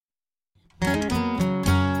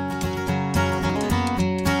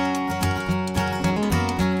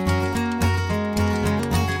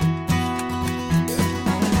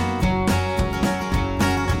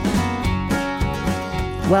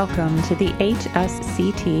Welcome to the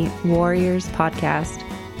HSCT Warriors podcast,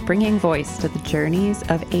 bringing voice to the journeys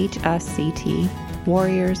of HSCT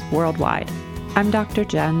warriors worldwide. I'm Dr.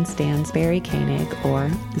 Jen Stansberry Koenig, or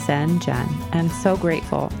Zen Jen, and so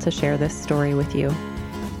grateful to share this story with you.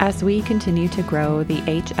 As we continue to grow the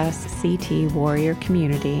HSCT warrior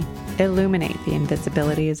community, illuminate the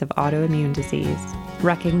invisibilities of autoimmune disease,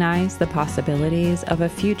 recognize the possibilities of a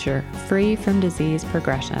future free from disease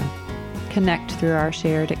progression, connect through our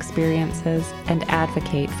shared experiences, and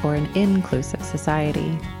advocate for an inclusive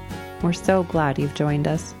society. We're so glad you've joined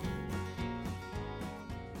us.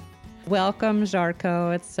 Welcome,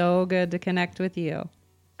 Jarko. It's so good to connect with you.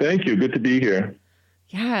 Thank you. Good to be here.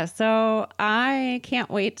 Yeah, so I can't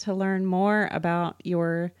wait to learn more about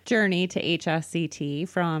your journey to HSCT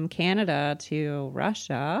from Canada to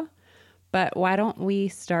Russia. But why don't we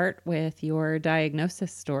start with your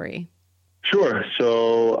diagnosis story? Sure.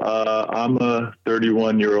 So I'm a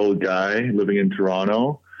 31-year-old guy living in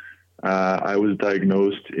Toronto. I was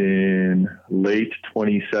diagnosed in late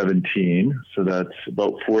 2017, so that's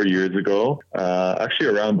about 4 years ago. Actually,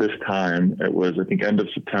 around this time, it was, I think, end of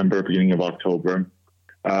September, beginning of October.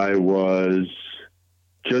 I was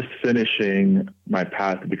just finishing my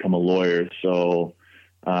path to become a lawyer. So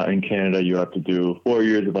in Canada, you have to do 4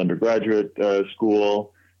 years of undergraduate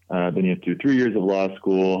school. Then you have to do 3 years of law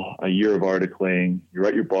school, a year of articling, you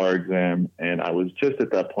write your bar exam. And I was just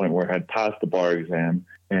at that point where I had passed the bar exam,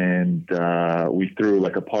 and we threw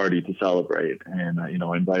like a party to celebrate. And,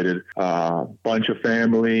 invited a bunch of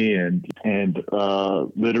family and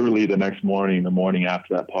literally the next morning, the morning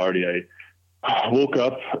after that party, I woke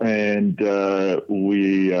up and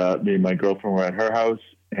me and my girlfriend were at her house,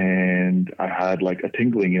 and I had like a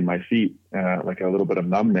tingling in my feet, like a little bit of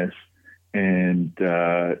numbness. And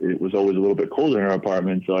it was always a little bit colder in our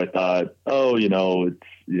apartment. So I thought,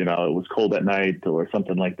 it was cold at night or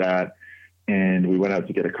something like that. And we went out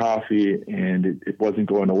to get a coffee, and it wasn't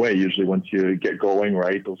going away. Usually once you get going,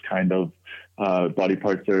 right, those kind of body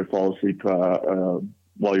parts that fall asleep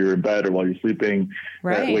while you're in bed or while you're sleeping,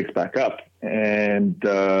 right, wakes back up. And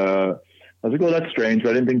I was like, that's strange.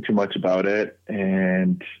 But I didn't think too much about it.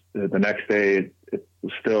 And the next day it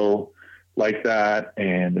was still like that.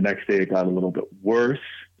 And the next day it got a little bit worse.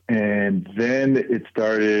 And then it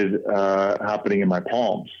started happening in my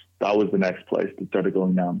palms. That was the next place that started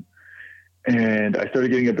going numb. And I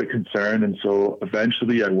started getting a bit concerned. And so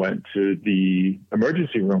eventually I went to the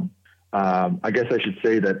emergency room. I guess I should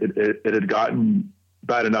say that it had gotten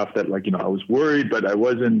bad enough that I was worried, but I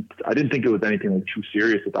didn't think it was anything like too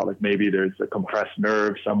serious. I thought like maybe there's a compressed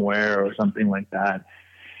nerve somewhere or something like that.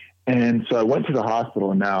 And so I went to the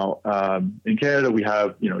hospital. Now, in Canada, we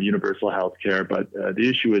have, universal health care, but the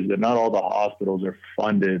issue is that not all the hospitals are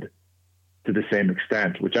funded to the same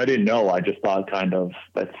extent, which I didn't know. I just thought kind of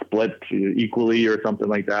that's split equally or something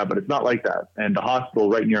like that, but it's not like that. And the hospital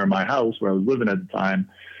right near my house where I was living at the time,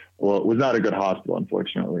 well, it was not a good hospital,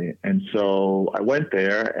 unfortunately. And so I went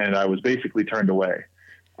there and I was basically turned away.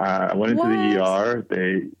 I went into the ER.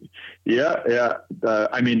 They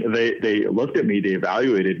looked at me, they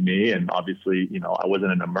evaluated me, and obviously, I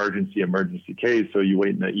wasn't an emergency case. So you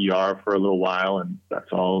wait in the ER for a little while, and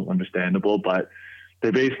that's all understandable. But they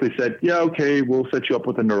basically said, yeah, okay, we'll set you up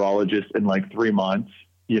with a neurologist in like 3 months,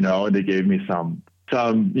 and they gave me some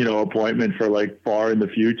appointment for like far in the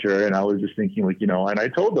future. And I was just thinking and I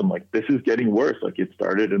told them this is getting worse. Like it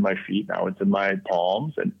started in my feet. Now it's in my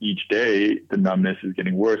palms. And each day the numbness is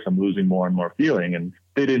getting worse. I'm losing more and more feeling. And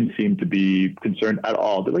they didn't seem to be concerned at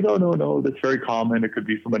all. They're like, oh, no, that's very common. It could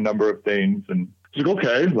be from a number of things. And I was like,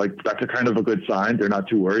 okay, that's a kind of a good sign. They're not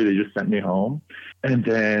too worried. They just sent me home. And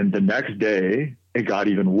then the next day it got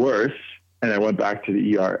even worse. And I went back to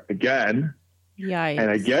the ER again. Yikes. And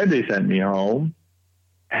again, they sent me home.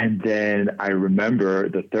 And then I remember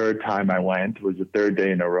the third time I went was the third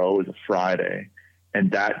day in a row. It was a Friday. And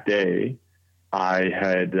that day I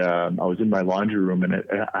was in my laundry room, and it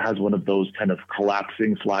has one of those kind of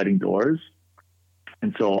collapsing sliding doors.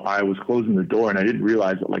 And so I was closing the door, and I didn't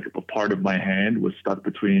realize that a part of my hand was stuck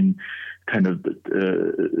between kind of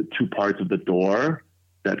the two parts of the door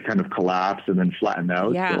that kind of collapsed and then flattened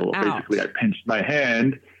out. Yeah, so ouch. Basically I pinched my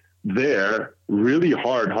hand there really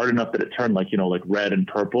hard enough that it turned like red and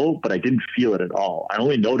purple, but I didn't feel it at all. I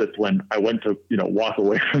only noticed when I went to, walk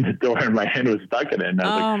away from the door and my hand was stuck in it. And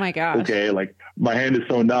I was my gosh. Okay, my hand is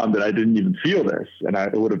so numb that I didn't even feel this. And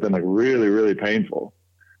it would have been really, really painful.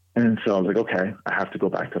 And so I was like, okay, I have to go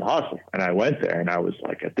back to the hospital. And I went there, and I was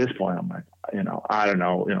like, at this point, I'm like, I don't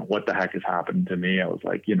know, what the heck is happening to me? I was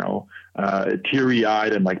like, teary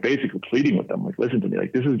eyed and basically pleading with them. Listen to me,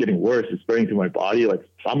 this is getting worse. It's spreading through my body.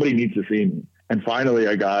 Somebody needs to see me. And finally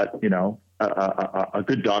I got, a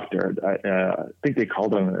good doctor. I think they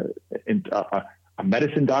called him a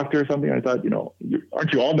medicine doctor or something. I thought,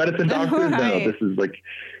 aren't you all medicine doctors? Right. No, this is like,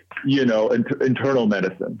 internal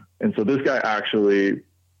medicine. And so this guy actually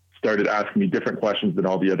started asking me different questions than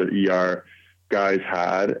all the other ER guys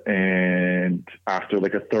had. And after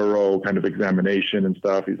like a thorough kind of examination and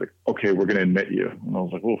stuff, he's like, okay, we're going to admit you. And I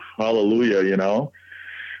was like, oh, hallelujah.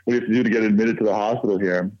 What do you have to do to get admitted to the hospital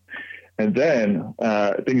here? And then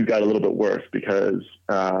things got a little bit worse because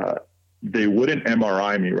they wouldn't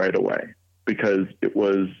MRI me right away because it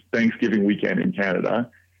was Thanksgiving weekend in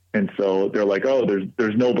Canada. And so they're like, oh,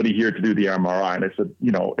 there's nobody here to do the MRI. And I said,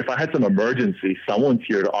 if I had some emergency, someone's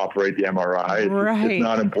here to operate the MRI. It's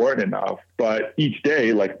not important enough. But each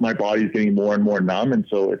day, like my body's getting more and more numb. And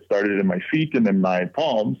so it started in my feet and then my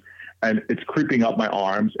palms, and it's creeping up my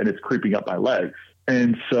arms and it's creeping up my legs.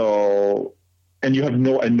 And so, and you have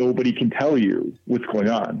nobody can tell you what's going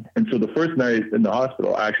on. And so the first night in the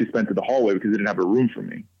hospital, I actually spent in the hallway because they didn't have a room for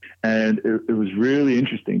me. And it was really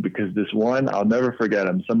interesting because this one, I'll never forget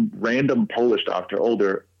him, some random Polish doctor,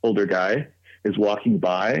 older guy, is walking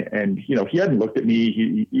by, and, he hadn't looked at me.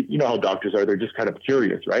 He you know how doctors are, they're just kind of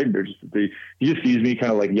curious, right? And he just sees me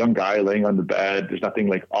kind of like young guy laying on the bed. There's nothing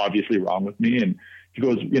like obviously wrong with me. And he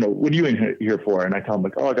goes, what are you in here for? And I tell him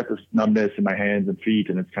like, oh, I got this numbness in my hands and feet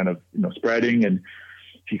and it's kind of, spreading. And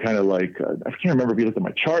he kind of like, I can't remember if he looked at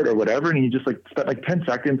my chart or whatever. And he just like spent like 10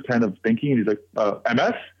 seconds kind of thinking, and he's like,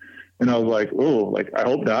 MS? And I was like, oh, like, I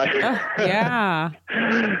hope not. Yeah.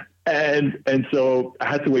 And so I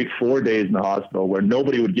had to wait 4 days in the hospital where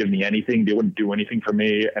nobody would give me anything. They wouldn't do anything for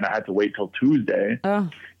me. And I had to wait till Tuesday to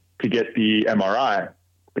get the MRI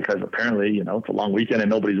because apparently, it's a long weekend and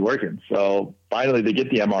nobody's working. So finally they get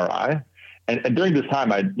the MRI. And during this time,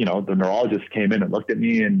 the neurologist came in and looked at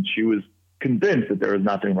me, and she was convinced that there was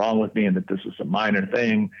nothing wrong with me and that this was a minor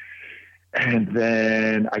thing. And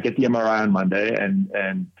then I get the MRI on Monday,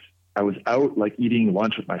 and I was out like eating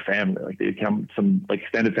lunch with my family. Like they'd come, some like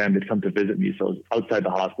extended family had come to visit me. So I was outside the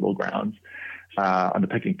hospital grounds on the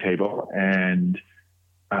picnic table, and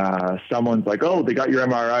someone's like, oh, they got your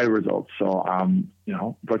MRI results. So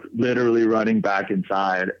like literally running back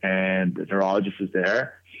inside, and the neurologist is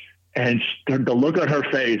there. And the look on her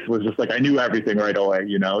face was just like, I knew everything right away.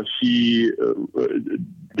 She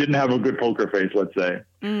didn't have a good poker face, let's say.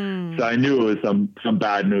 So I knew it was some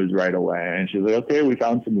bad news right away. And she's like, okay, we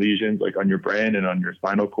found some lesions like on your brain and on your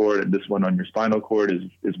spinal cord. And this one on your spinal cord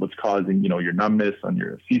is what's causing, your numbness on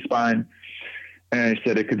your C-spine. And she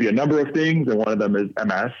said it could be a number of things. And one of them is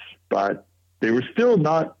MS, but they were still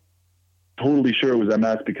not totally sure it was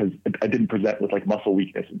MS because I didn't present with like muscle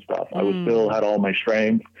weakness and stuff. I was still had all my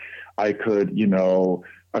strength. I could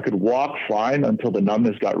walk fine until the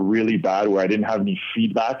numbness got really bad where I didn't have any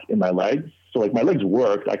feedback in my legs. So like my legs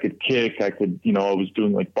worked. I could kick. I could, I was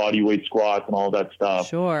doing like body weight squats and all that stuff.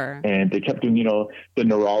 Sure. And they kept doing, the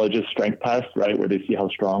neurologist strength test, right, where they see how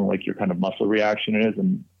strong like your kind of muscle reaction is.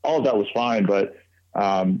 And all of that was fine, but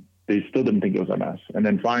they still didn't think it was MS. And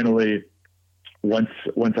then finally, once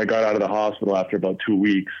I got out of the hospital after about 2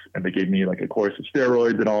 weeks, and they gave me like a course of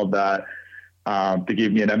steroids and all of that, they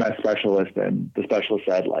gave me an MS specialist, and the specialist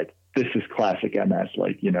said like, this is classic MS.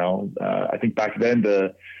 Like, I think back then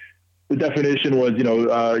the definition was,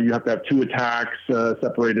 you have to have 2 attacks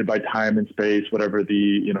separated by time and space, whatever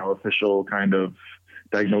the, official kind of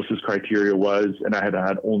diagnosis criteria was. And I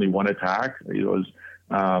had only 1 attack. It was,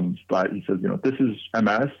 but he says, this is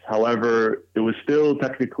MS. However, it was still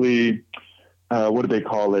technically, what do they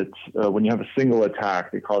call it? When you have a single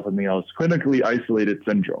attack, they call it something else, clinically isolated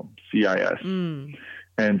syndrome, CIS.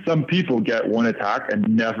 And some people get 1 attack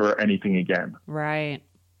and never anything again. Right.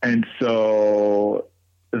 And so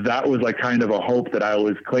that was like kind of a hope that I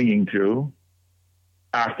was clinging to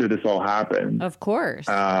after this all happened. Of course.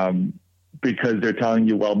 Because they're telling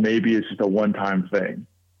you, well, maybe it's just a one-time thing.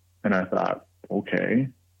 And I thought, okay,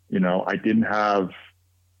 I didn't have,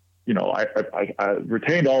 I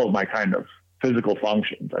retained all of my kind of physical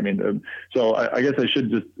functions. I mean, so I guess I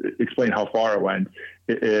should just explain how far it went.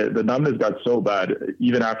 The numbness got so bad,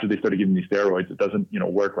 even after they started giving me steroids, it doesn't,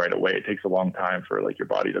 work right away. It takes a long time for like your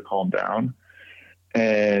body to calm down.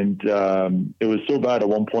 And it was so bad at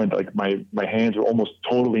one point, like my hands were almost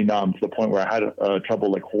totally numb to the point where I had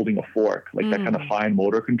trouble like holding a fork, like that kind of fine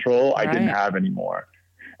motor control I didn't have anymore.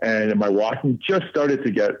 And my walking just started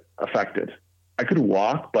to get affected. I could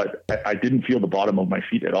walk, but I didn't feel the bottom of my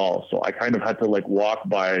feet at all. So I kind of had to like walk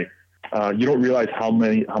by, you don't realize how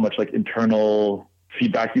much like internal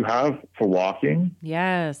feedback you have for walking.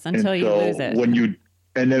 Yes. Until you lose it.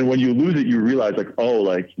 And then when you lose it, you realize like, oh,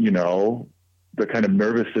 like, the kind of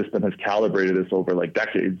nervous system has calibrated us over like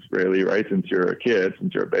decades, really, right? Since you're a kid,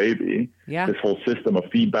 since you're a baby, this whole system of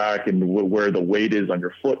feedback and where the weight is on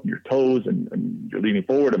your foot and your toes, and you're leaning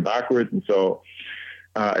forward and backwards. And so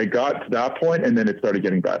it got to that point, and then it started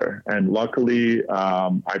getting better. And luckily,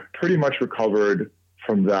 I pretty much recovered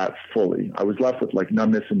from that fully. I was left with like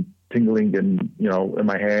numbness and tingling and, in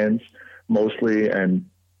my hands mostly, and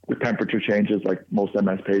with temperature changes, like most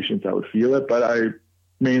MS patients, I would feel it, but I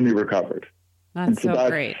mainly recovered. That's so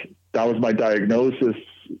great. That was my diagnosis,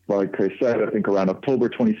 like I said, I think around October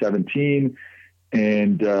 2017,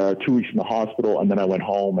 and 2 weeks in the hospital. And then I went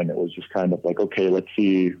home, and it was just kind of like, okay, let's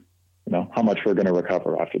see, how much we're going to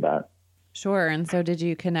recover after that. Sure. And so did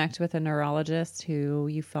you connect with a neurologist who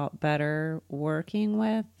you felt better working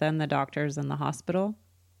with than the doctors in the hospital?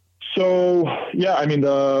 So, yeah, I mean,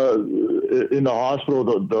 in the hospital,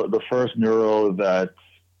 the first neuro that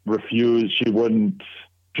refused, she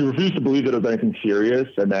refused to believe that it was anything serious.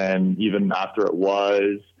 And then even after it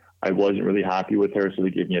was, I wasn't really happy with her. So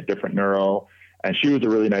they gave me a different neuro, and she was a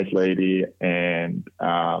really nice lady. And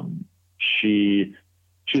she's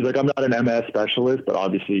like, I'm not an MS specialist, but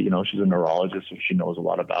obviously, she's a neurologist, so she knows a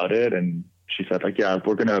lot about it. And she said, like, yeah,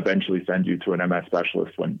 we're going to eventually send you to an MS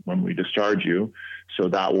specialist when we discharge you. So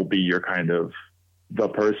that will be your kind of the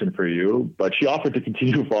person for you. But she offered to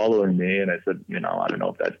continue following me. And I said, I don't know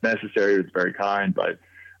if that's necessary. It's very kind, but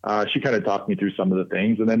she kind of talked me through some of the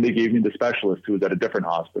things. And then they gave me the specialist who was at a different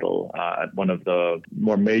hospital, at one of the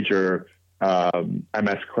more major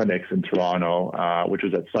MS clinics in Toronto, which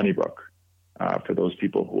was at Sunnybrook, for those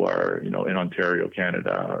people who are, in Ontario,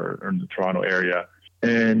 Canada, or in the Toronto area.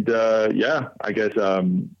 And I guess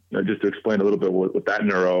just to explain a little bit what that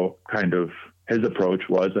neuro kind of his approach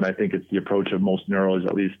was, and I think it's the approach of most neuros,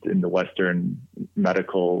 at least in the Western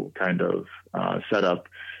medical kind of setup,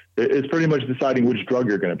 it's pretty much deciding which drug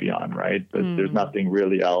you're going to be on, right? There's nothing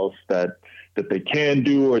really else that they can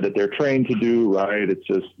do or that they're trained to do, right? It's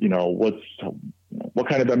just, what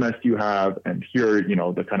kind of MS do you have? And here,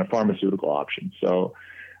 the kind of pharmaceutical options. So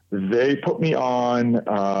they put me on,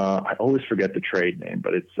 I always forget the trade name,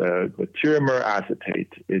 but it's glitarimer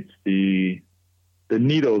acetate. It's the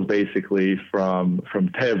needles basically from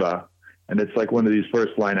Teva, and it's like one of these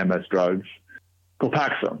first line MS drugs.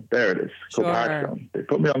 Copaxone, there it is. Sure. Copaxone. They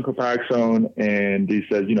put me on Copaxone, and he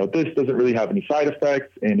says, this doesn't really have any side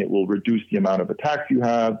effects, and it will reduce the amount of attacks you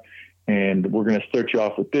have. And we're going to start you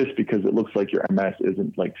off with this because it looks like your MS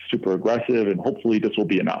isn't like super aggressive, and hopefully this will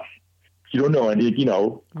be enough. You don't know, and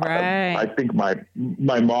right. I think my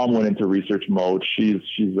mom went into research mode. She's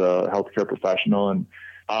a healthcare professional, and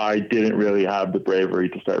I didn't really have the bravery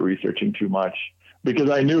to start researching too much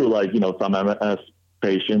because I knew, some MS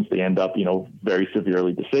patients, they end up, very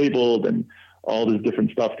severely disabled, and all this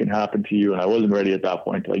different stuff can happen to you. And I wasn't ready at that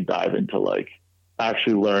point to dive into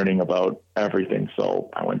actually learning about everything. So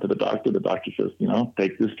I went to the doctor. The doctor says,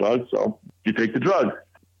 take this drug. So you take the drug.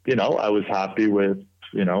 I was happy with,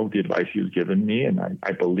 the advice he was giving me, and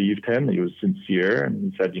I believed him. He was sincere,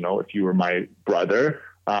 and he said, if you were my brother,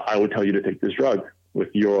 I would tell you to take this drug with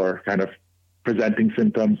your kind of presenting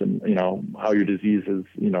symptoms and, how your disease has,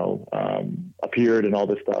 appeared and all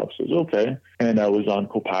this stuff. So it was okay. And I was on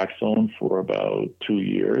Copaxone for about 2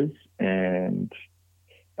 years, and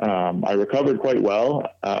I recovered quite well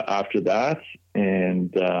after that.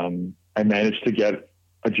 And I managed to get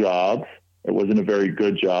a job. It wasn't a very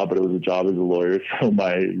good job, but it was a job as a lawyer. So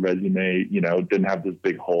my resume, didn't have this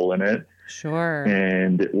big hole in it. Sure.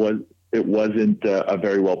 And it wasn't a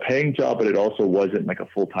very well-paying job, but it also wasn't like a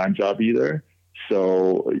full-time job either.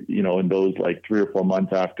 So, in those 3 or 4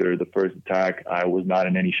 months after the first attack, I was not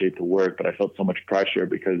in any shape to work, but I felt so much pressure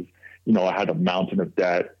because, I had a mountain of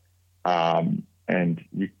debt. And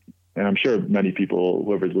I'm sure many people,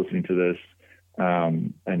 whoever's listening to this,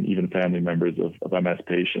 and even family members of MS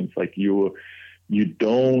patients, you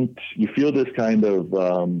feel this kind of,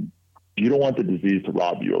 you don't want the disease to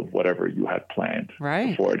rob you of whatever you had planned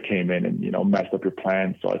before it came in and, messed up your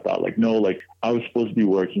plans. So I thought no, I was supposed to be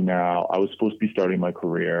working now. I was supposed to be starting my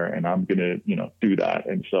career, and I'm going to, do that.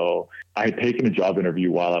 And so I had taken a job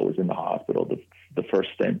interview while I was in the hospital, the first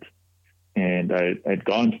stint. And I'd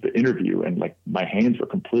gone to the interview, and my hands were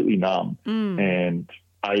completely numb. And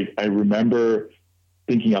I remember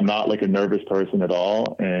thinking I'm not a nervous person at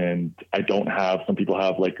all. And I don't have, some people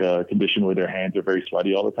have a condition where their hands are very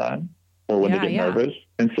sweaty all the time, or when they get nervous.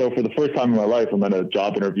 And so for the first time in my life, I'm in a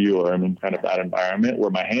job interview, or I'm in kind of that environment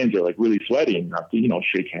where my hands are really sweaty, and I have to,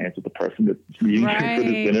 shake hands with the person that's meeting for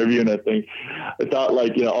this interview. And I thought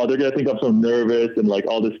they're going to think I'm so nervous and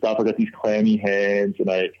all this stuff. I got these clammy hands, and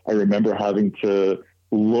I remember having to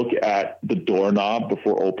look at the doorknob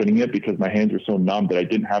before opening it because my hands were so numb that I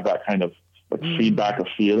didn't have that kind of feedback of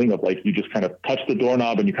feeling of like you just kind of touch the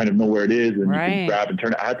doorknob and you kind of know where it is and you can grab and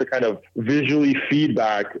turn it. I had to kind of visually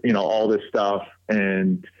feedback, all this stuff.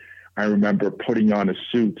 And I remember putting on a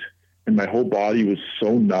suit and my whole body was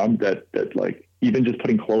so numb that like even just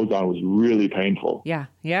putting clothes on was really painful. Yeah.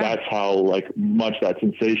 Yeah. That's how like much that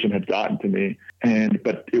sensation had gotten to me.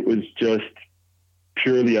 But it was just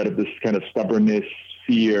purely out of this kind of stubbornness,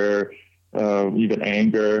 fear, even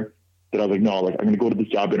anger, that I was like, no, like I'm going to go to this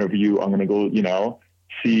job interview. I'm going to go,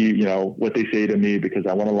 see, what they say to me because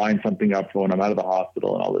I want to line something up for when I'm out of the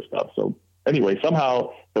hospital and all this stuff. So anyway,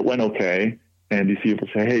 somehow it went okay. And these people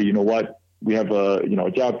say, hey, you know what? We have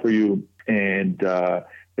a job for you and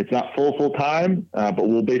it's not full time, but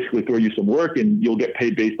we'll basically throw you some work and you'll get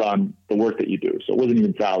paid based on the work that you do. So it wasn't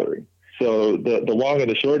even salary. So the long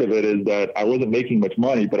and the short of it is that I wasn't making much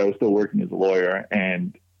money, but I was still working as a lawyer.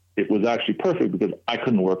 And it was actually perfect because I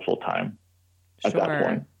couldn't work full time at that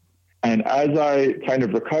point. And as I kind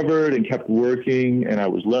of recovered and kept working and I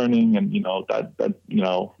was learning and,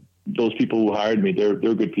 those people who hired me, they're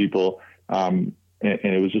good people. And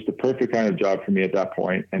it was just a perfect kind of job for me at that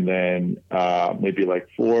point. And then maybe like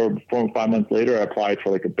 4 or 5 months later, I applied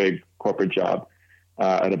for like a big corporate job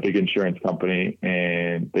at a big insurance company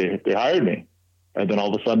and they hired me. And then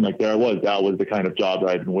all of a sudden, like there I was, that was the kind of job that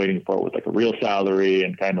I'd been waiting for with like a real salary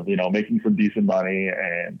and kind of, making some decent money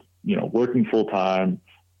and, working full time.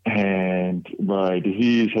 And my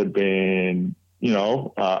disease had been,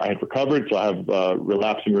 I had recovered. So I have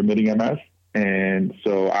relapsing remitting MS. And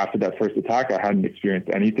so after that first attack, I hadn't experienced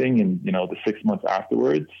anything in, the 6 months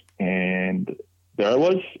afterwards. And there I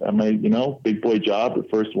was at my, big boy job, the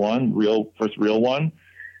first real one.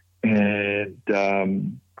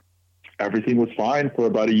 And, everything was fine for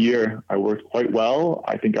about a year. I worked quite well.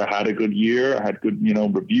 I think I had a good year. I had good,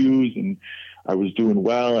 reviews and I was doing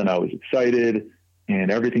well and I was excited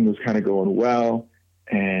and everything was kind of going well.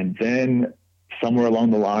 And then somewhere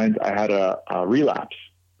along the lines, I had a relapse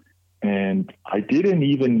and I didn't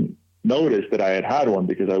even notice that I had one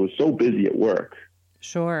because I was so busy at work.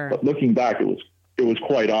 Sure. But looking back, it was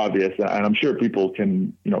quite obvious. And I'm sure people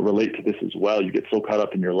can, relate to this as well. You get so caught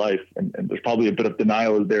up in your life and there's probably a bit of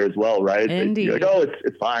denial there as well, right? Indeed. You're like, oh,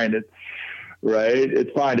 it's fine. It's right.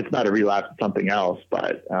 It's fine. It's not a relapse. It's something else.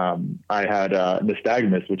 But I had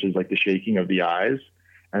nystagmus, which is like the shaking of the eyes.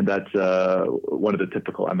 And that's one of the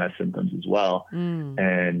typical MS symptoms as well.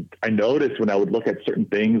 And I noticed when I would look at certain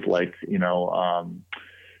things like,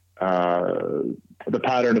 the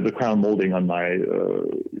pattern of the crown molding on my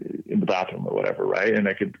in the bathroom or whatever, right? And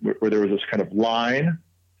where there was this kind of line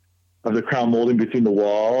of the crown molding between the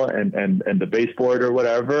wall and the baseboard or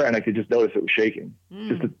whatever, and I could just notice it was shaking,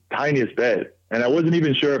 just the tiniest bit. And I wasn't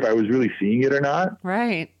even sure if I was really seeing it or not.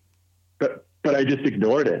 Right. But I just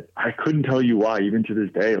ignored it. I couldn't tell you why, even to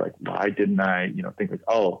this day. Like, why didn't I, think like,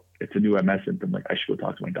 oh, it's a new MS symptom. Like, I should go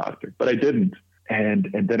talk to my doctor. But I didn't. And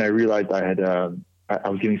then I realized I had I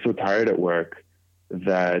was getting so tired at work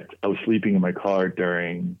that I was sleeping in my car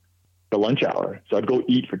during the lunch hour. So I'd go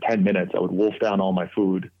eat for 10 minutes. I would wolf down all my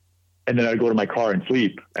food and then I'd go to my car and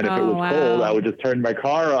sleep. And if it was cold, I would just turn my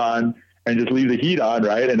car on and just leave the heat on.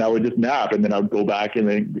 Right. And I would just nap and then I would go back and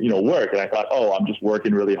then, work. And I thought, oh, I'm just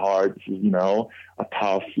working really hard. This is, a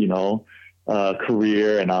tough,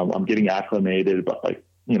 career and I'm getting acclimated, but like,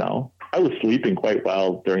 I was sleeping quite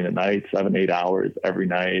well during the night, 7-8 hours every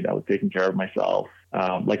night. I was taking care of myself.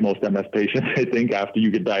 Like most MS patients, I think after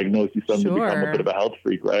you get diagnosed, you suddenly become a bit of a health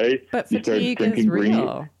freak, right? But fatigue is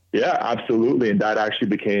real. Yeah, absolutely. And that actually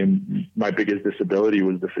became my biggest disability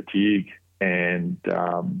was the fatigue. And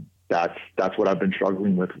that's what I've been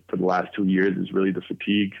struggling with for the last 2 years is really the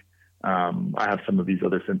fatigue. I have some of these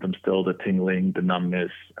other symptoms still, the tingling, the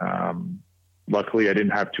numbness. Luckily, I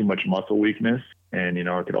didn't have too much muscle weakness and,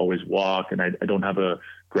 I could always walk and I don't have a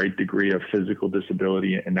great degree of physical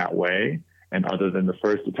disability in that way. And other than the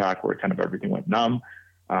first attack where kind of everything went numb,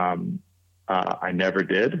 I never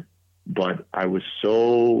did, but I was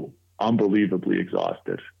so unbelievably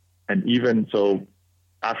exhausted. And even so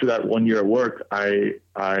after that 1 year at work, I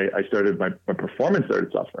started, my performance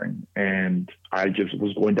started suffering and I just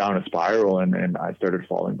was going down a spiral and I started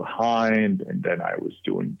falling behind. And then I was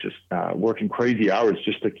doing just working crazy hours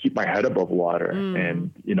just to keep my head above water.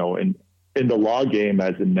 And, in the law game,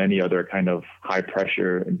 as in many other kind of high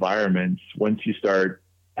pressure environments, once you start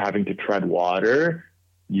having to tread water,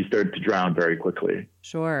 you start to drown very quickly.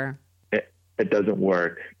 Sure. It doesn't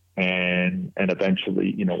work. And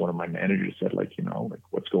eventually, one of my managers said, like, like,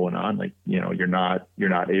 what's going on? Like, you're not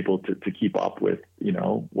able to keep up with,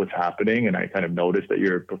 what's happening. And I kind of noticed that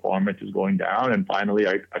your performance is going down. And finally,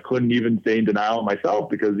 I couldn't even stay in denial myself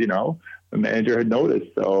because, the manager had noticed.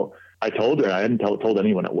 So I told her. I hadn't told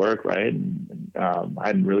anyone at work, right? And I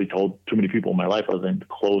hadn't really told too many people in my life. I was in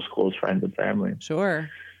close friends and family. Sure.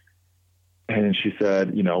 And she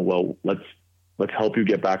said, well, let's help you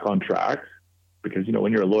get back on track. Because,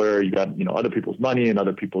 when you're a lawyer, you got, other people's money and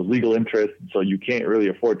other people's legal interests. So you can't really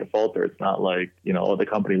afford to falter. It's not like, the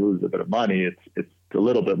company loses a bit of money. It's a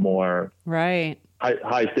little bit more right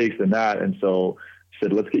high stakes than that. And so she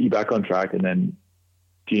said, let's get you back on track. And then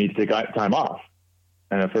do you need to take time off?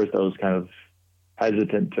 And at first I was kind of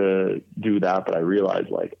hesitant to do that, but I realized,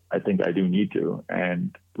 like, I think I do need to.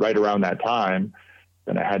 And right around that time,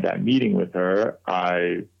 then I had that meeting with her.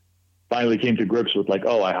 I finally came to grips with, like,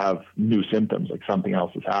 oh, I have new symptoms, like something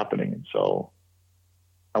else is happening. And so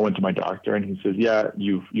I went to my doctor and he says, yeah,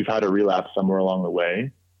 you've had a relapse somewhere along the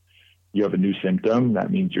way. You have a new symptom.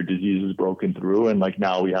 That means your disease is broken through. And, like,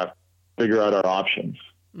 now we have to figure out our options.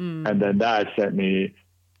 And then that sent me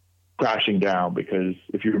crashing down, because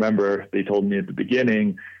if you remember, they told me at the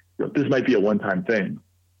beginning, this might be a one-time thing.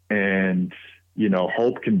 And,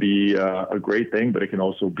 hope can be a great thing, but it can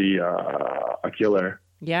also be a killer.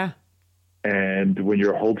 Yeah. And when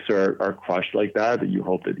your hopes are crushed like that you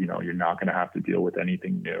hope that, you're not going to have to deal with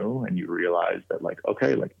anything new. And you realize that, like,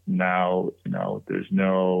 okay, like, now, there's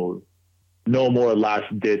no more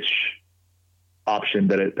last ditch option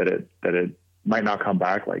that it might not come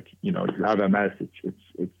back. Like, you have MS,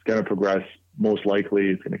 it's going to progress. Most likely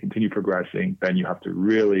it's going to continue progressing. Then you have to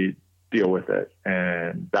really deal with it.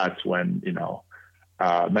 And that's when,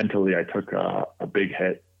 mentally I took a big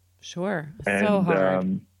hit. Sure. And, so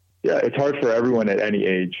hard. Yeah, it's hard for everyone at any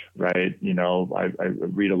age, right? I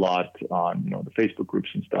read a lot on, the Facebook groups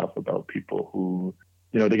and stuff about people who,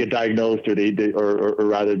 they get diagnosed or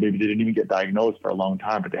rather maybe they didn't even get diagnosed for a long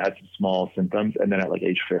time, but they had some small symptoms. And then at, like,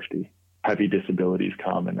 age 50, heavy disabilities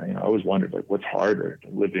come. And, I always wondered, like, what's harder,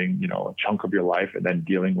 living, a chunk of your life and then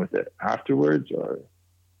dealing with it afterwards, or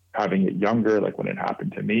having it younger, like when it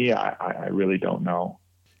happened to me? I really don't know.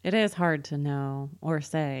 It is hard to know or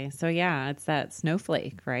say. So yeah, it's that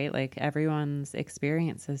snowflake, right? Like, everyone's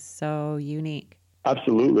experience is so unique.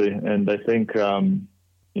 Absolutely. And I think,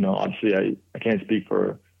 obviously I can't speak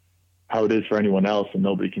for how it is for anyone else, and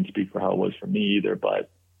nobody can speak for how it was for me either. But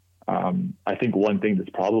I think one thing that's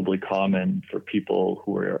probably common for people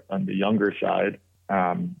who are on the younger side,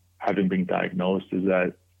 having been diagnosed, is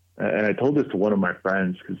that, and I told this to one of my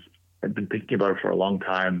friends because I've been thinking about it for a long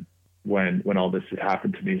time, when all this had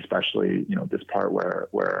happened to me, especially, this part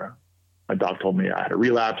where my doc told me I had a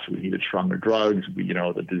relapse, we needed stronger drugs,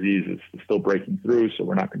 the disease is still breaking through, so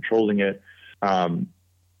we're not controlling it.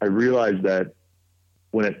 I realized that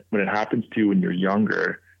when it happens to you when you're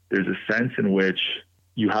younger, there's a sense in which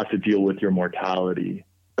you have to deal with your mortality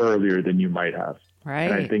earlier than you might have. Right.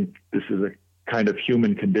 And I think this is a kind of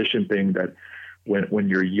human condition thing that when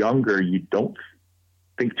you're younger, you don't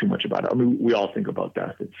think too much about it. I mean, we all think about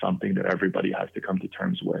death. It's something that everybody has to come to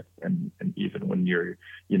terms with. And even when you're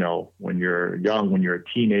young, when you're a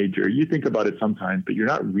teenager, you think about it sometimes, but you're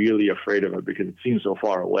not really afraid of it because it seems so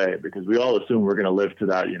far away, because we all assume we're going to live to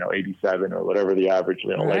that, 87 or whatever the average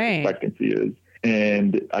life expectancy is.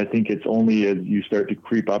 And I think it's only as you start to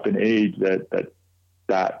creep up in age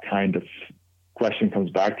that kind of question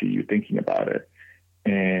comes back to you thinking about it.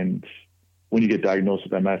 And when you get diagnosed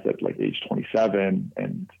with MS at, like, age 27,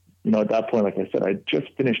 and, at that point, like I said, I just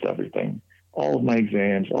finished everything, all of my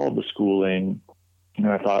exams, all of the schooling. And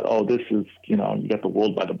I thought, oh, this is, you got the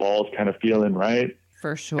world by the balls kind of feeling, right?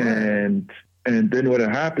 For sure. And then when it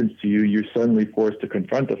happens to you, you're suddenly forced to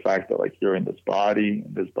confront the fact that, like, you're in this body,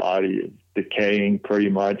 and this body is decaying pretty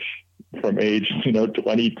much from age,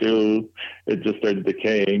 22. It just started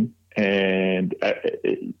decaying. And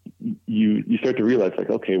you start to realize, like,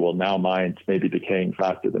 okay, well, now mine's maybe decaying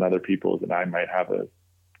faster than other people's, and I might have a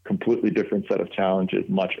completely different set of challenges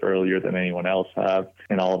much earlier than anyone else have,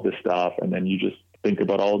 and all of this stuff. And then you just think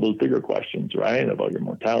about all of those bigger questions, right? About your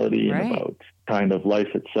mortality and about kind of life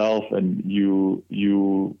itself. And you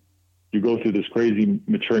go through this crazy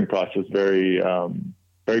maturing process very,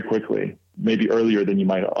 very quickly, maybe earlier than you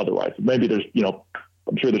might otherwise. Maybe there's,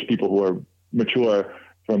 I'm sure there's people who are mature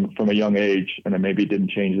from a young age, and it maybe didn't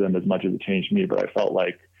change them as much as it changed me, but I felt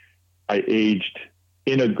like I aged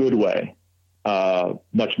in a good way,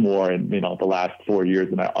 much more in, the last 4 years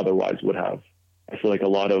than I otherwise would have. I feel like a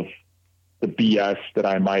lot of the BS that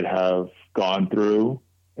I might have gone through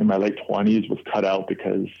in my late 20s was cut out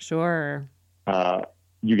because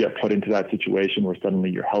you get put into that situation where suddenly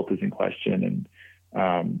your health is in question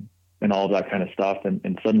and all of that kind of stuff.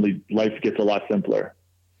 And suddenly life gets a lot simpler.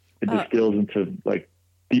 It distills into like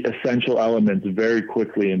the essential elements very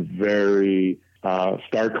quickly and very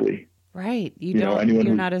starkly. Right. You're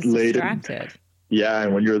not as distracted. Yeah.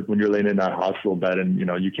 And when you're laying in that hospital bed and,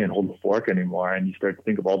 you can't hold the fork anymore and you start to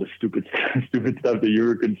think of all the stupid stuff that you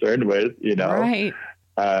were concerned with, Right.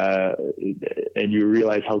 And you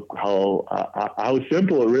realize how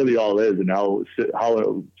simple it really all is and how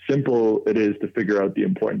simple it is to figure out the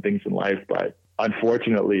important things in life. But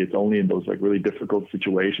unfortunately, it's only in those like really difficult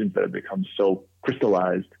situations that it becomes so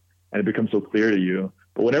crystallized and it becomes so clear to you.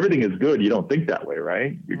 But when everything is good, you don't think that way,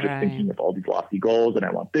 right? You're just thinking of all these lofty goals and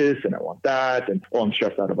I want this and I want that. And, I'm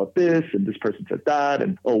stressed out about this. And this person said that.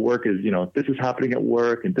 And, work is, this is happening at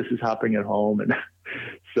work and this is happening at home. And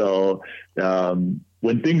so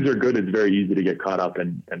when things are good, it's very easy to get caught up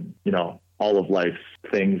in all of life's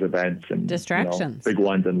things, events, and distractions, big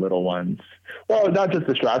ones and little ones. Well, not just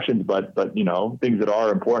distractions, but things that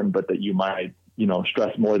are important, but that you might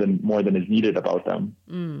stress more than is needed about them,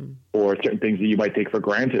 or certain things that you might take for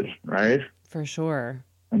granted, right? For sure.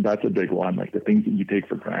 And that's a big one. Like the things that you take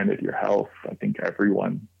for granted, your health. I think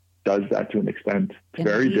everyone does that to an extent. It's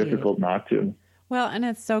very difficult not to. Well, and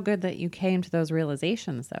it's so good that you came to those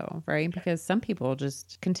realizations, though, right? Because some people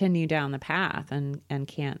just continue down the path and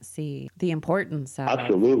can't see the importance of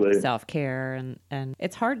self-care. And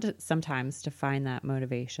it's hard sometimes to find that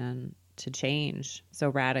motivation to change so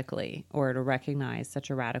radically or to recognize such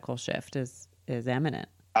a radical shift is imminent.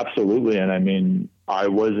 Absolutely. And I mean, I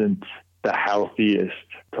wasn't the healthiest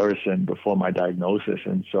person before my diagnosis.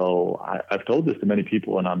 And so I've told this to many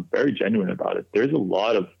people and I'm very genuine about it. There's a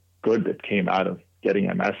lot of good that came out of getting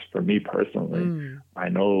MS for me personally. I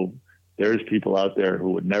know there's people out there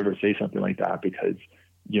who would never say something like that because,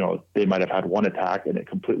 they might have had one attack and it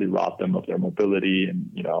completely robbed them of their mobility and,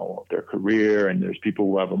 their career. And there's people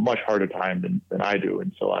who have a much harder time than I do.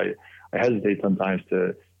 And so I hesitate sometimes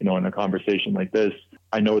to, in a conversation like this,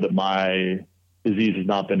 I know that my disease has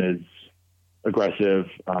not been as aggressive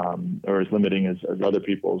or as limiting as other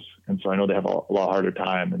people's. And so I know they have a lot harder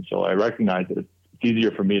time. And so I recognize that it's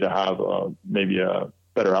easier for me to have maybe a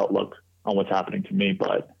better outlook on what's happening to me.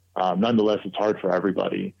 But nonetheless, it's hard for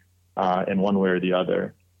everybody in one way or the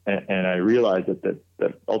other. And I realized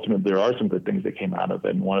that ultimately there are some good things that came out of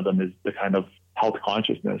it. And one of them is the kind of health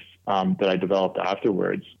consciousness that I developed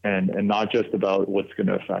afterwards. And not just about what's going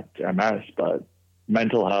to affect MS, but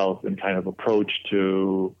mental health and kind of approach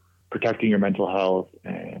to protecting your mental health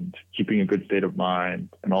and keeping a good state of mind.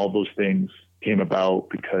 And all those things came about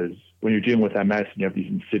because when you're dealing with MS and you have these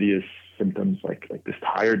insidious symptoms like this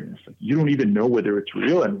tiredness, like you don't even know whether it's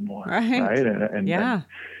real anymore, right? And yeah.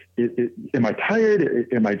 Am I tired?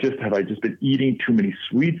 Have I just been eating too many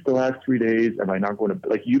sweets the last 3 days? Am I not going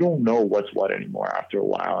to, you don't know what's what anymore after a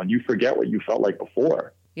while. And you forget what you felt like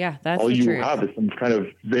before. Yeah, that's all the you truth. have is some kind of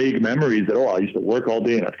vague memories that, I used to work all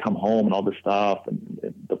day and I'd come home and all this stuff.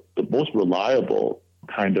 And the most reliable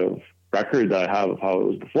kind of record that I have of how it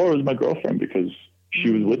was before was my girlfriend, because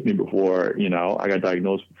she was with me before, I got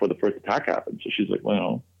diagnosed before the first attack happened. So she's like,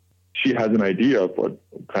 well, she has an idea of what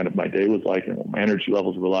kind of my day was like and what my energy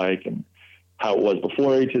levels were like and how it was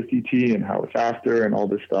before HSCT and how it's after and all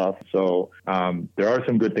this stuff. So there are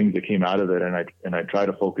some good things that came out of it. And I try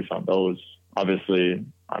to focus on those. Obviously,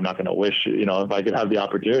 I'm not going to wish, if I could have the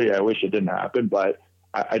opportunity, I wish it didn't happen, but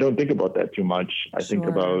I don't think about that too much. I think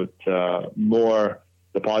about more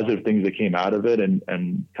the positive things that came out of it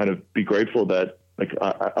and kind of be grateful that,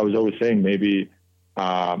 I was always saying, maybe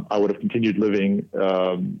I would have continued living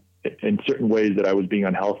in certain ways that I was being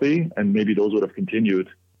unhealthy, and maybe those would have continued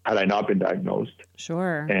had I not been diagnosed.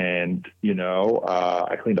 Sure. And,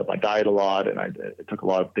 I cleaned up my diet a lot and I took a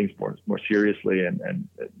lot of things more seriously. And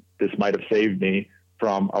this might have saved me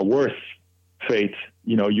from a worse fate.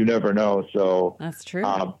 You never know. So that's true.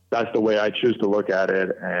 That's the way I choose to look at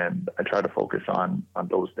it. And I try to focus on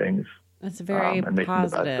those things. That's very and making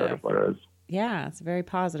positive. the best out of what it is. Yeah, it's a very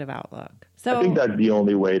positive outlook. So I think that's the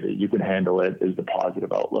only way that you can handle it is the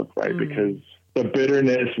positive outlook, right? Because the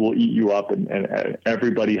bitterness will eat you up, and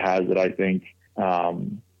everybody has it, I think.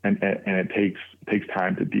 And it takes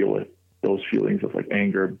time to deal with those feelings of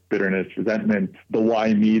anger, bitterness, resentment, the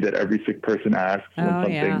why me that every sick person asks when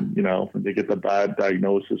when they get the bad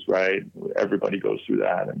diagnosis, right? Everybody goes through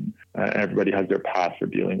that, and everybody has their path for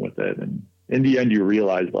dealing with it. And in the end, you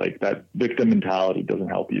realize that victim mentality doesn't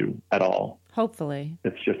help you at all. Hopefully.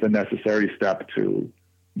 It's just a necessary step to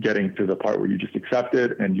getting to the part where you just accept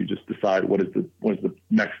it and you just decide what is the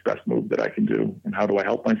next best move that I can do, and how do I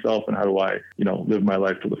help myself, and how do I, live my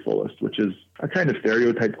life to the fullest, which is a kind of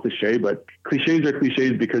stereotype cliche, but cliches are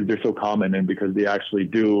cliches because they're so common and because they actually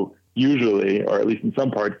do usually, or at least in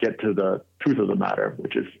some part, get to the truth of the matter,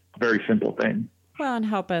 which is a very simple thing. Well, and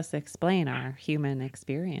help us explain our human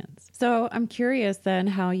experience. So I'm curious then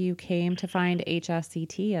how you came to find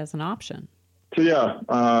HSCT as an option. So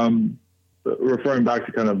referring back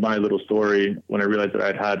to kind of my little story, when I realized that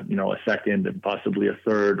I'd had, a second and possibly a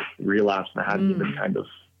third relapse, and I hadn't even kind of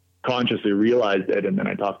consciously realized it. And then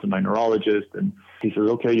I talked to my neurologist, and he says,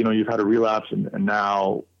 okay, you've had a relapse, and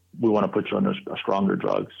now we want to put you on a stronger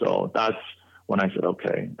drug. So that's when I said,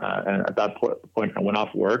 okay. And at that point, I went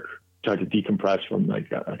off work, tried to decompress from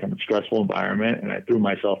like a kind of stressful environment, and I threw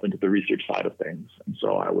myself into the research side of things. And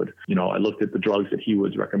so I looked at the drugs that he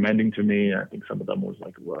was recommending to me. I think some of them was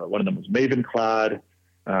like, one of them was Mavenclad,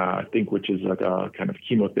 I think, which is like a kind of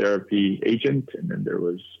chemotherapy agent. And then there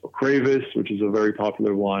was Ocrevus, which is a very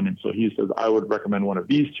popular one. And so he says, I would recommend one of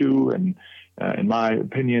these two. And in my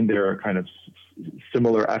opinion, they're kind of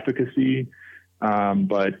similar efficacy.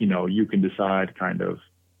 But, you can decide kind of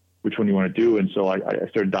which one you want to do. And so I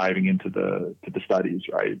started diving into the studies,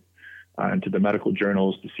 right? Into the medical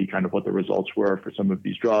journals to see kind of what the results were for some of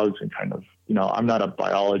these drugs, and kind of, I'm not a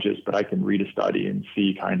biologist, but I can read a study and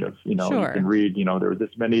see kind of, Sure. You can read, there were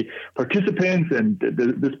this many participants and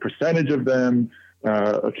this percentage of them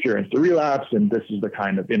experienced a relapse, and this is the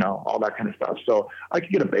kind of, all that kind of stuff. So I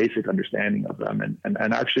could get a basic understanding of them. And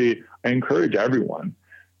actually I encourage everyone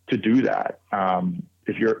to do that.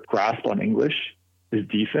 If your grasp on English is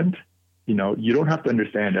decent, you don't have to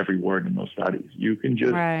understand every word in those studies. You can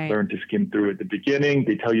just learn to skim through at the beginning.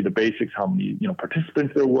 They tell you the basics, how many,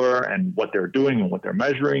 participants there were and what they're doing and what they're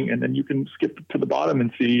measuring. And then you can skip to the bottom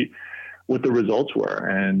and see what the results were.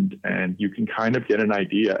 And you can kind of get an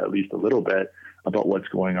idea, at least a little bit, about what's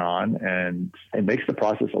going on. And it makes the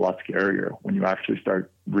process a lot scarier when you actually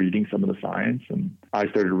start reading some of the science. And I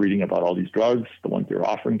started reading about all these drugs, the ones they were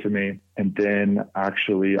offering to me. And then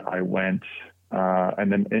actually I went,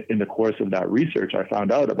 and then in the course of that research, I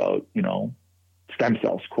found out about, stem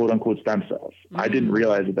cells, quote unquote stem cells. I didn't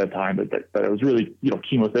realize at that time that it was really,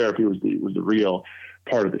 chemotherapy was the real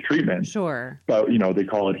part of the treatment. Sure. But, they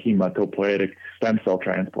call it hematopoietic stem cell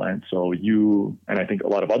transplant. So and I think a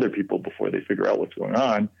lot of other people, before they figure out what's going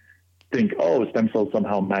on, think, oh, stem cells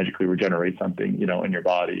somehow magically regenerate something, in your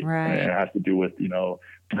body. Right. And it has to do with, the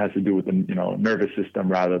nervous system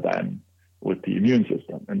rather than with the immune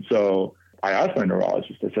system. And so I asked my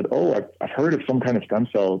neurologist, I said, oh, I've heard of some kind of stem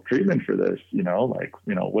cell treatment for this,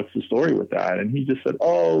 what's the story with that? And he just said,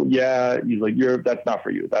 oh yeah, he's like, that's not for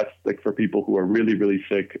you. That's like for people who are really, really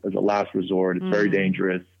sick as a last resort. It's very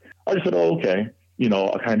dangerous. I just said, oh, okay.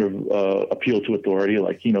 A kind of appeal to authority,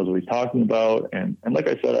 like he knows what he's talking about. And like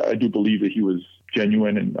I said, I do believe that he was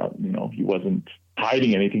genuine and, he wasn't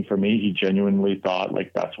hiding anything from me. He genuinely thought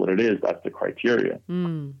like, that's what it is. That's the criteria.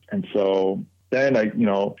 And so then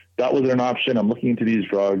that was an option. I'm looking into these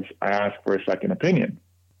drugs. I ask for a second opinion,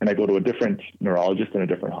 and I go to a different neurologist in a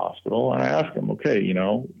different hospital, and I ask him, okay,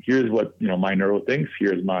 here's what, my neuro thinks.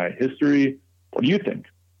 Here's my history. What do you think?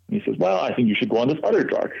 And he says, well, I think you should go on this other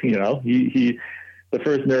drug. The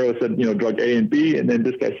first neuro said, drug A and B. And then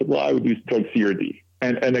this guy said, well, I would use drug C or D,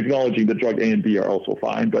 and acknowledging that drug A and B are also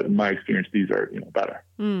fine. But in my experience, these are, better.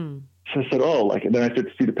 So I said, oh, and then I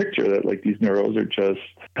started to see the picture that like these neuros are just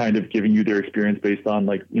kind of giving you their experience based on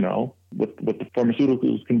like, what the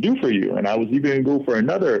pharmaceuticals can do for you. And I was even going to go for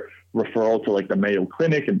another referral to like the Mayo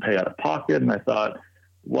Clinic and pay out of pocket. And I thought,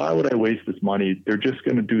 why would I waste this money? They're just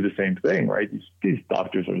going to do the same thing, right? These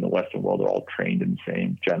doctors in the Western world are all trained in the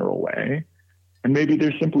same general way. And maybe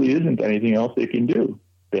there simply isn't anything else they can do.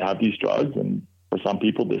 They have these drugs, and for some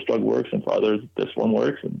people, this drug works, and for others, this one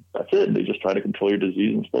works, and that's it. And they just try to control your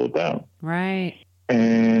disease and slow it down. Right.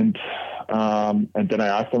 And then I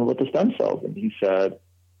asked him about the stem cells, and he said,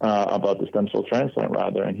 about the stem cell transplant,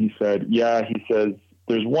 rather. And he said, he says,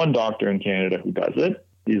 there's one doctor in Canada who does it.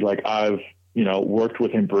 He's like, I've, worked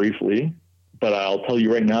with him briefly, but I'll tell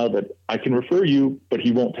you right now that I can refer you, but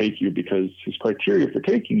he won't take you because his criteria for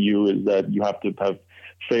taking you is that you have to have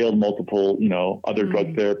failed multiple, other drug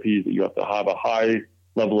therapies, that you have to have a high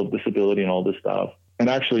level of disability and all this stuff. And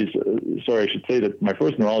actually, sorry, I should say that my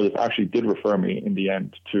first neurologist actually did refer me in the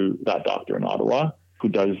end to that doctor in Ottawa who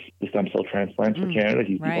does the stem cell transplants for Canada.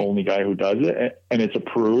 He's the only guy who does it. And it's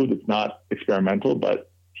approved. It's not experimental, but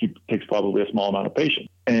he takes probably a small amount of patients.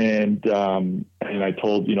 And I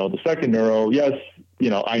told, the second neuro, yes,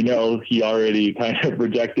 I know he already kind of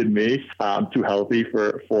rejected me. I'm too healthy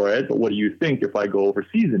for it. But what do you think if I go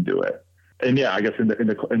overseas and do it? And yeah, I guess in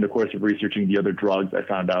the course of researching the other drugs, I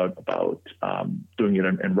found out about doing it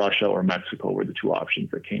in Russia or Mexico were the two options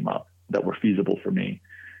that came up that were feasible for me.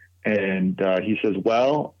 And he says,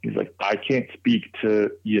 well, he's like, I can't speak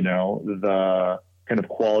to, the kind of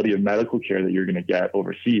quality of medical care that you're going to get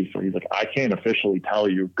overseas. So he's like, I can't officially tell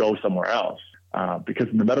you go somewhere else because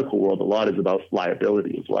in the medical world, a lot is about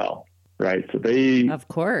liability as well, right? So of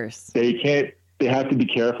course, they have to be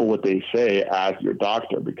careful what they say as your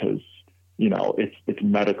doctor because it's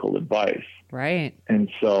medical advice. Right. And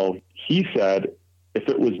so he said, if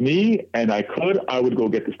it was me and I would go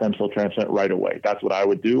get the stem cell transplant right away. That's what I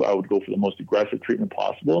would do. I would go for the most aggressive treatment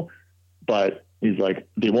possible. But he's like,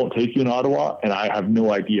 they won't take you in Ottawa. And I have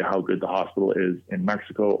no idea how good the hospital is in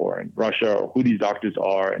Mexico or in Russia or who these doctors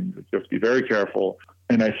are. And you have to be very careful.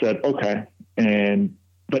 And I said, okay.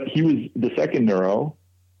 But he was the second neuro.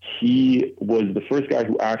 He was the first guy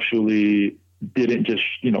who actually didn't just,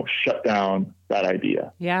 shut down that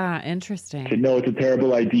idea. Yeah, interesting. Said, no, it's a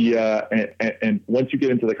terrible idea. And once you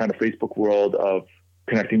get into the kind of Facebook world of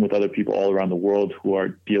connecting with other people all around the world who are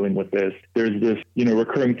dealing with this, there's this,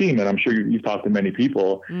 recurring theme. And I'm sure you've talked to many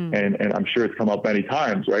people and I'm sure it's come up many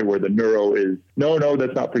times, right? Where the neuro is, no,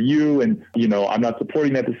 that's not for you. And, I'm not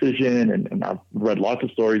supporting that decision. And I've read lots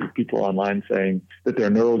of stories of people online saying that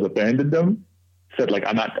their neuros abandoned them, said like,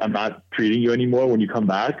 I'm not treating you anymore when you come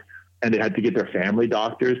back. And they had to get their family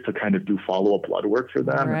doctors to kind of do follow-up blood work for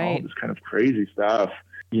them and all this kind of crazy stuff.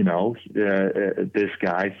 This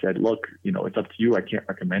guy said, look, it's up to you. I can't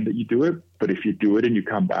recommend that you do it. But if you do it and you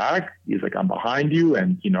come back, he's like, I'm behind you.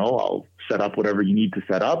 And, I'll set up whatever you need to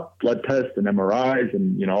set up, blood tests and MRIs.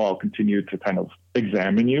 And, I'll continue to kind of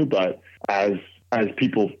examine you. But as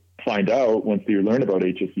people find out once you learn about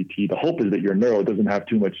HSCT, the hope is that your neuro doesn't have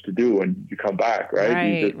too much to do when you come back, right?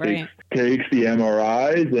 He just takes the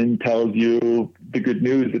MRIs and tells you the good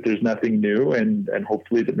news that there's nothing new and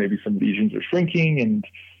hopefully that maybe some lesions are shrinking and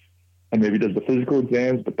maybe does the physical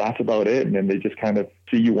exams, but that's about it. And then they just kind of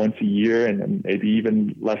see you once a year and then maybe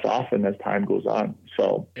even less often as time goes on.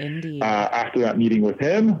 So after that meeting with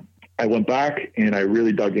him, I went back and I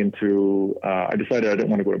really dug into, I decided I didn't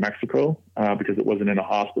want to go to Mexico because it wasn't in a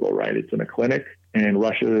hospital, right? It's in a clinic and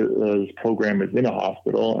Russia's program is in a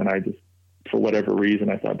hospital. And I just, for whatever reason,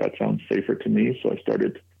 I thought that sounds safer to me. So I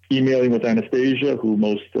started emailing with Anastasia, who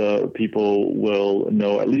most people will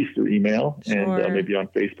know at least through email and maybe on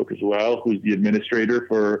Facebook as well, who's the administrator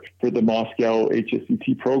for the Moscow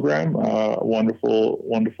HSCT program. A wonderful,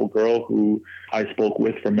 wonderful girl who I spoke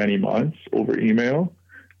with for many months over email.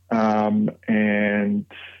 And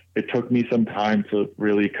it took me some time to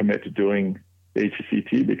really commit to doing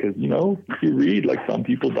HSCT because, if you read, like some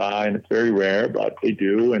people die and it's very rare, but they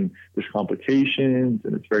do. And there's complications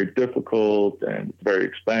and it's very difficult and it's very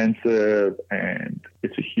expensive and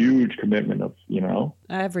it's a huge commitment of,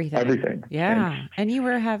 everything. Yeah. And you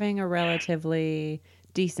were having a relatively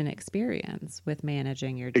decent experience with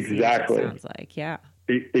managing your disease. Exactly. It sounds like, yeah.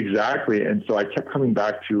 Exactly. And so I kept coming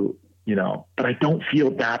back to, but I don't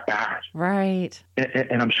feel that bad. Right.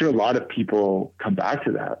 And I'm sure a lot of people come back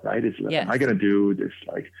to that, right? It's like, am I going to do this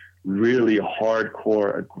like really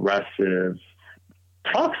hardcore, aggressive,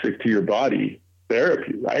 toxic to your body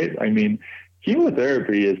therapy, right? I mean,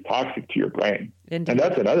 chemotherapy is toxic to your brain. Indeed. And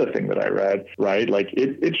that's another thing that I read, right? Like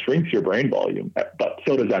it shrinks your brain volume, but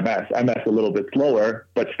so does MS. MS a little bit slower,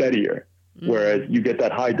 but steadier. Mm-hmm. Whereas you get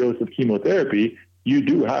that high dose of chemotherapy, you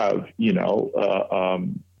do have,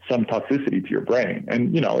 some toxicity to your brain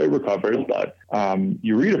and, it recovers, but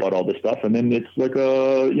you read about all this stuff and then it's like,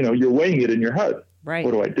 you're weighing it in your head. Right.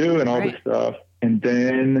 What do I do? And all this stuff. And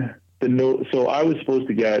then so I was supposed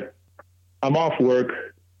to I'm off work.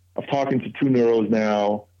 I'm talking to two neuros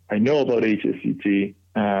now. I know about HSCT.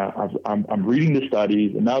 I'm reading the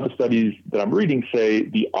studies and now the studies that I'm reading say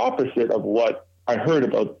the opposite of what I heard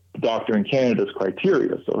about the doctor in Canada's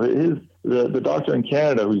criteria. So the doctor in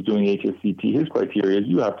Canada who's doing HSCT, his criteria is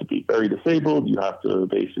you have to be very disabled. You have to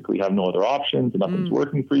basically have no other options and nothing's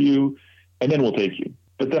working for you. And then we'll take you.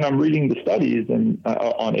 But then I'm reading the studies on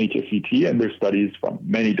HSCT and there's studies from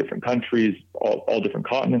many different countries, all different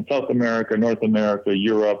continents, South America, North America,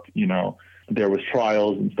 Europe, there was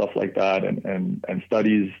trials and stuff like that and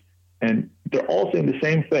studies. And they're all saying the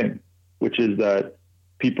same thing, which is that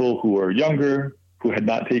people who are younger, who had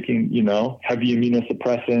not taken, heavy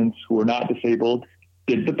immunosuppressants, who were not disabled,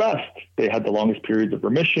 did the best. They had the longest periods of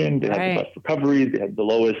remission. They had the best recoveries. They had the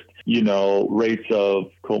lowest, rates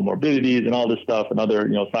of comorbidities and all this stuff and other,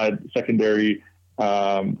 secondary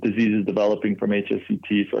diseases developing from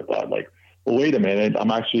HSCT. So I thought, like, well, wait a minute,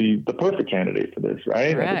 I'm actually the perfect candidate for this,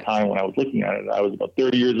 right? Correct. At the time when I was looking at it, I was about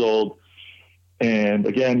 30 years old. And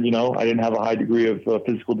again, I didn't have a high degree of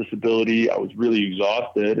physical disability. I was really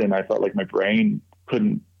exhausted, and I felt like my brain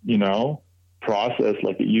couldn't, process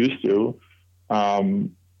like it used to.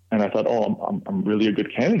 And I thought, I'm really a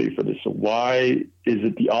good candidate for this. So why is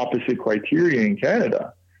it the opposite criteria in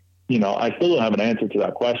Canada? I still don't have an answer to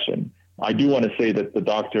that question. I do want to say that the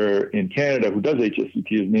doctor in Canada who does HSCT,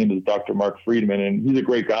 his name is Dr. Mark Friedman, and he's a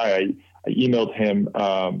great guy. I emailed him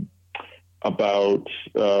about,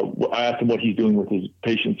 I asked him what he's doing with his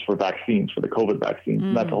patients for vaccines, for the COVID vaccines.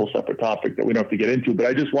 And that's a whole separate topic that we don't have to get into, but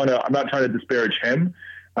I just I'm not trying to disparage him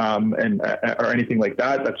or anything like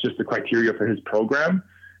that. That's just the criteria for his program.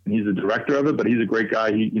 And he's the director of it, but he's a great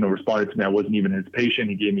guy. He, responded to me. I wasn't even his patient.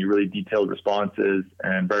 He gave me really detailed responses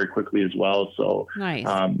and very quickly as well. So nice.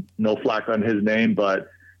 No flack on his name, but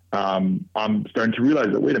I'm starting to realize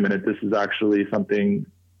that, wait a minute, this is actually something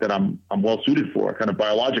that I'm well suited for, kind of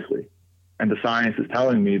biologically. And the science is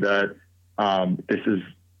telling me that this is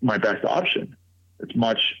my best option. It's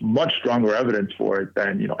much, much stronger evidence for it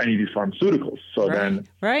than, any of these pharmaceuticals. So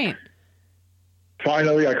right.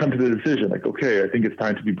 Finally, I come to the decision, like, okay, I think it's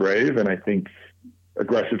time to be brave, and I think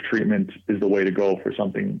aggressive treatment is the way to go for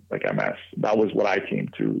something like MS. That was what I came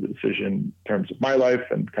to the decision in terms of my life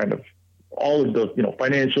and kind of all of the,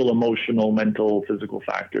 financial, emotional, mental, physical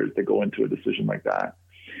factors that go into a decision like that.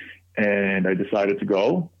 And I decided to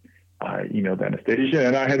go. I emailed Anastasia,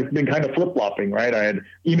 and I had been kind of flip-flopping, right? I had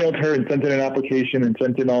emailed her and sent in an application and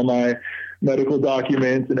sent in all my medical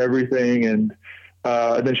documents and everything, and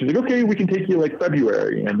then she's like, okay, we can take you like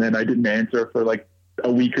February. And then I didn't answer for like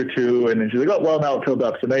a week or two. And then she's like, oh, well, now it's filled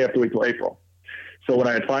up. So now you have to wait till April. So when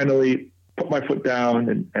I had finally put my foot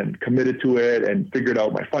down and committed to it and figured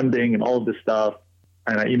out my funding and all of this stuff,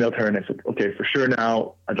 and I emailed her and I said, okay, for sure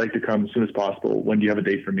now I'd like to come as soon as possible. When do you have a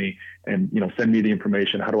date for me? And, send me the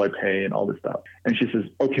information. How do I pay and all this stuff? And she says,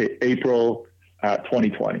 okay, April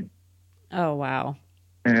 2020. Oh, wow.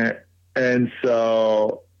 And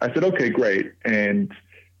so I said, okay, great. And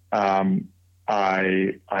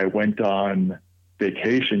I went on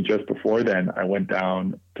vacation just before then. I went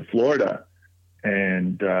down to Florida,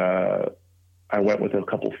 and I went with a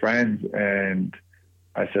couple friends, and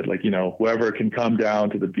I said, like, whoever can come down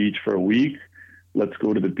to the beach for a week, let's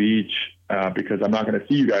go to the beach because I'm not going to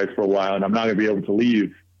see you guys for a while, and I'm not going to be able to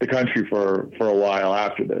leave the country for a while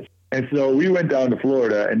after this. And so we went down to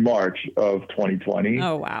Florida in March of 2020.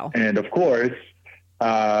 Oh, wow. And of course,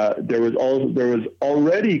 there was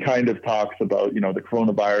already kind of talks about, the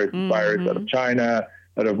coronavirus virus out of China,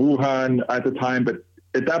 out of Wuhan at the time. But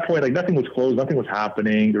at that point, like, nothing was closed, nothing was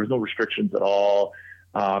happening. There was no restrictions at all.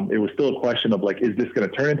 It was still a question of like, is this going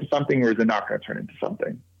to turn into something or is it not going to turn into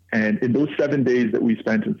something? And in those 7 days that we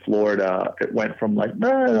spent in Florida, it went from like,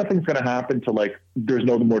 nothing's going to happen to like, there's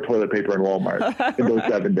no more toilet paper in Walmart in those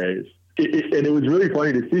 7 days. And it was really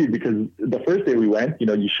funny to see because the first day we went,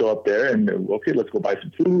 you show up there and okay, let's go buy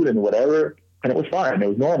some food and whatever. And it was fine. It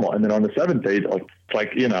was normal. And then on the 7th day, it's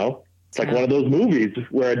like, it's like one of those movies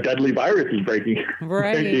where a deadly virus is breaking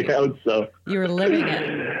out. So you were living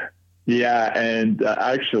it. Yeah. And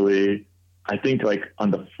actually, I think like on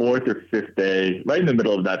the 4th or 5th day, right in the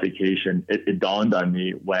middle of that vacation, it dawned on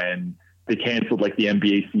me when they canceled like the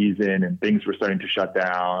NBA season and things were starting to shut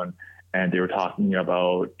down. And they were talking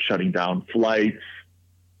about shutting down flights.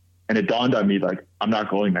 And it dawned on me, like, I'm not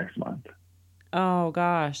going next month. Oh,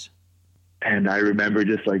 gosh. And I remember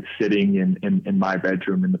just like sitting in my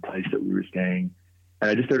bedroom in the place that we were staying. And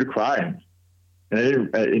I just started crying. And I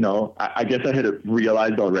didn't, I guess I had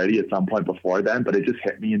realized already at some point before then, but it just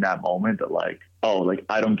hit me in that moment that like, oh, like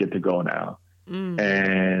I don't get to go now.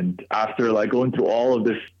 And after like going through all of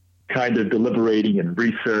this kind of deliberating and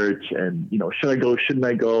research and, should I go, shouldn't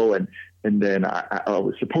I go? And then I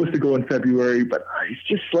was supposed to go in February, but I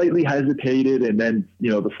just slightly hesitated. And then,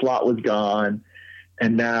 the slot was gone.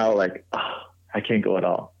 And now like, I can't go at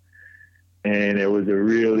all. And it was a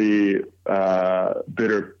really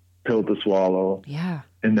bitter pill to swallow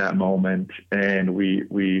in that moment. And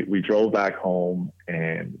we drove back home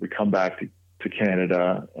and we come back to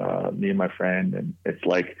Canada, me and my friend. And it's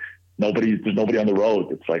like, there's nobody on the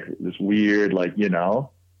road. It's like this weird, like,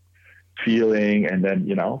 feeling. And then,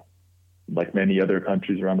 like many other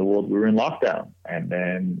countries around the world, we were in lockdown. And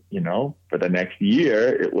then, for the next year,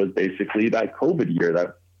 it was basically that COVID year,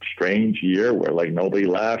 that strange year where like nobody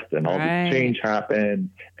left and all this change happened.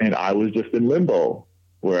 And I was just in limbo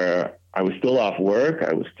where I was still off work.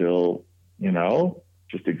 I was still,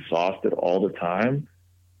 just exhausted all the time.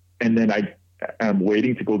 And then I'm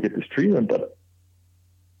waiting to go get this treatment, but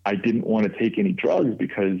I didn't want to take any drugs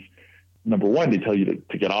because number one, they tell you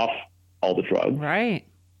to get off all the drugs. Right.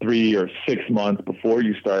 3 or 6 months before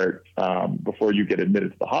you start, before you get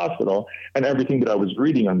admitted to the hospital. And everything that I was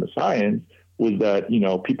reading on the science was that,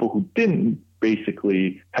 people who didn't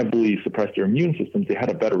basically heavily suppress their immune systems, they had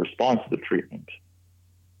a better response to the treatment.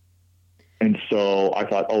 And so I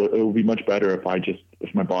thought, it would be much better if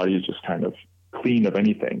my body is just kind of clean of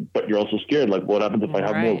anything. But you're also scared, like, what happens if I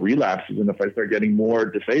have more relapses and if I start getting more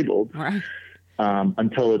disabled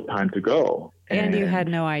until it's time to go? And you had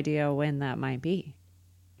no idea when that might be.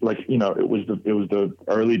 Like, it was the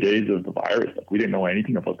early days of the virus. Like, we didn't know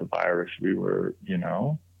anything about the virus. We were,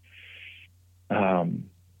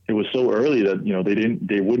 it was so early that,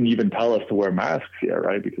 they wouldn't even tell us to wear masks yet,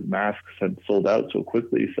 right? Because masks had sold out so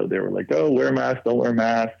quickly. So they were like, oh, wear masks, don't wear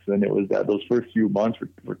masks. And it was that those first few months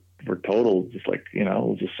were total, just like, it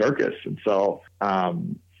was a circus. And so,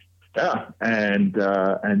 and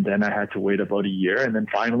then I had to wait about a year. And then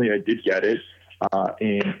finally I did get it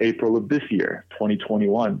in April of this year,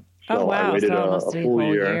 2021. So oh, wow. I waited so almost a full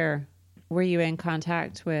year. Were you in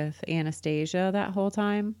contact with Anastasia that whole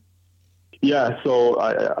time? Yeah, so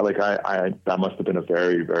I that must have been a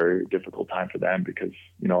very, very difficult time for them because,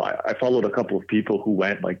 I followed a couple of people who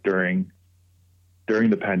went like during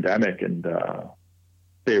the pandemic, and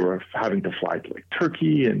they were having to fly to like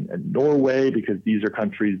Turkey and Norway because these are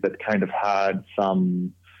countries that kind of had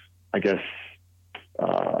some, I guess,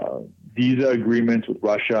 visa agreements with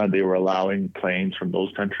Russia, and they were allowing planes from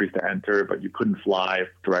those countries to enter, but you couldn't fly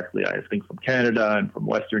directly, I think, from Canada and from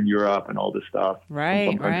Western Europe and all this stuff. Right,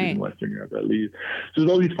 from some countries in Western Europe, at least. So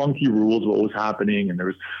there's all these funky rules, what was happening, and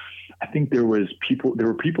there were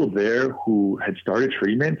people there who had started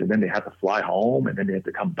treatment, and then they had to fly home, and then they had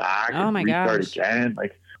to come back and restart again.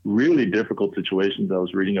 Like, really difficult situations I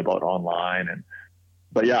was reading about online.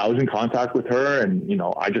 But yeah, I was in contact with her, and,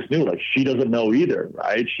 I just knew, like, she doesn't know either,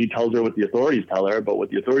 right? She tells her what the authorities tell her, but what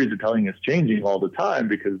the authorities are telling is changing all the time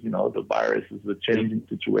because, the virus is a changing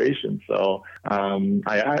situation. So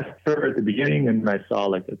I asked her at the beginning, and I saw,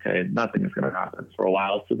 like, okay, nothing is going to happen for a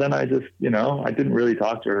while. So then I just, I didn't really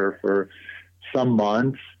talk to her for some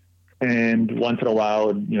months. And once in a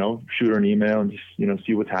while, shoot her an email and just,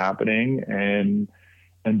 see what's happening. And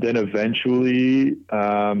then eventually,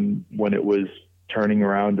 when it was turning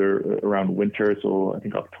around around winter, so I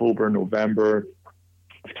think October, November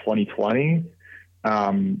of 2020,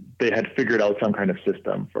 they had figured out some kind of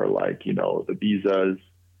system for, like, the visas,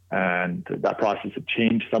 and that process had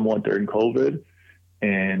changed somewhat during COVID.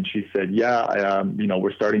 And she said,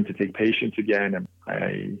 we're starting to take patients again. And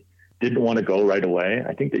I didn't want to go right away.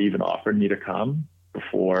 I think they even offered me to come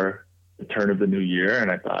before the turn of the new year.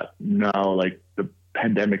 And I thought, no, like, the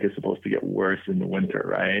pandemic is supposed to get worse in the winter,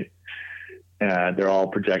 right? They're all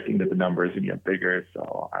projecting that the numbers would get bigger.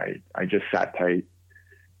 So I just sat tight.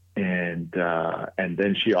 And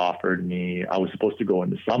then she offered me, I was supposed to go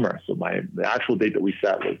in the summer. So the actual date that we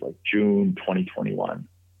set was like June 2021.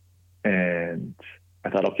 And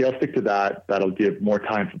I thought, okay, I'll stick to that. That'll give more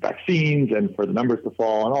time for vaccines and for the numbers to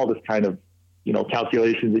fall and all this kind of,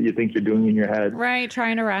 calculations that you think you're doing in your head. Right.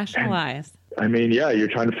 Trying to rationalize. I mean, yeah, you're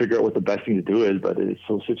trying to figure out what the best thing to do is, but it's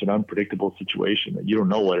such an unpredictable situation that you don't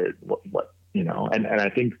know what. And I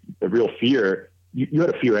think the real fear, you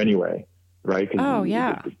had a fear anyway, right? Oh,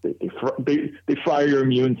 yeah. They fire your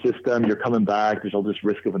immune system. You're coming back. There's all this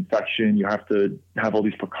risk of infection. You have to have all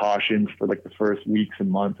these precautions for like the first weeks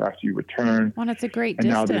and months after you return. Well, it's a great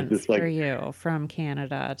distance for you from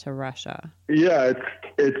Canada to Russia. Yeah,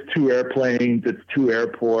 it's 2 airplanes. It's 2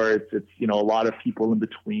 airports. It's, a lot of people in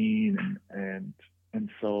between. And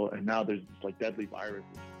now there's this like deadly viruses.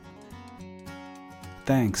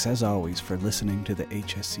 Thanks, as always, for listening to the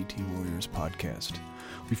HSCT Warriors podcast.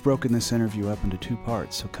 We've broken this interview up into 2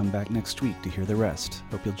 parts, so come back next week to hear the rest.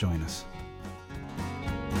 Hope you'll join us.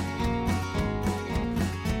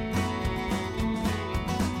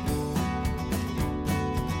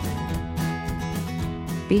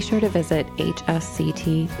 Be sure to visit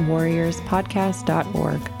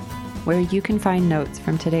hsctwarriorspodcast.org, where you can find notes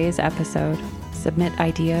from today's episode, submit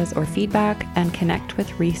ideas or feedback, and connect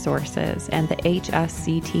with resources and the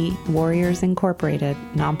HSCT Warriors Incorporated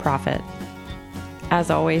nonprofit. As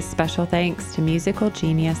always, special thanks to musical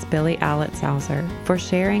genius Billy Alitzhauser for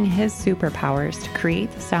sharing his superpowers to create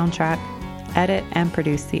the soundtrack, edit, and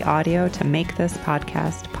produce the audio to make this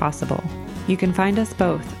podcast possible. You can find us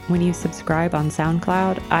both when you subscribe on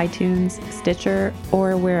SoundCloud, iTunes, Stitcher,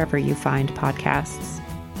 or wherever you find podcasts.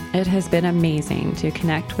 It has been amazing to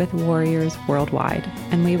connect with warriors worldwide,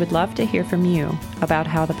 and we would love to hear from you about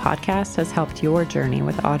how the podcast has helped your journey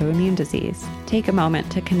with autoimmune disease. Take a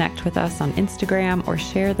moment to connect with us on Instagram or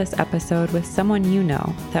share this episode with someone you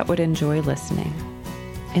know that would enjoy listening.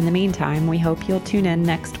 In the meantime, we hope you'll tune in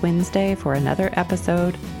next Wednesday for another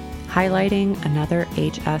episode highlighting another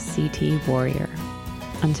HSCT warrior.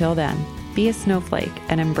 Until then, be a snowflake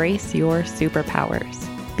and embrace your superpowers.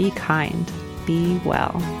 Be kind. Be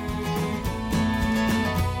well.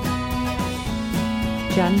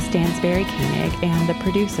 Jen Stansberry Koenig and the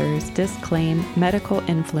producers disclaim medical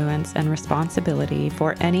influence and responsibility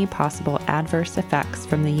for any possible adverse effects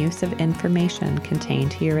from the use of information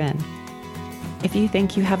contained herein. If you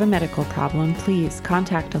think you have a medical problem, please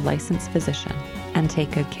contact a licensed physician and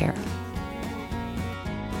take good care.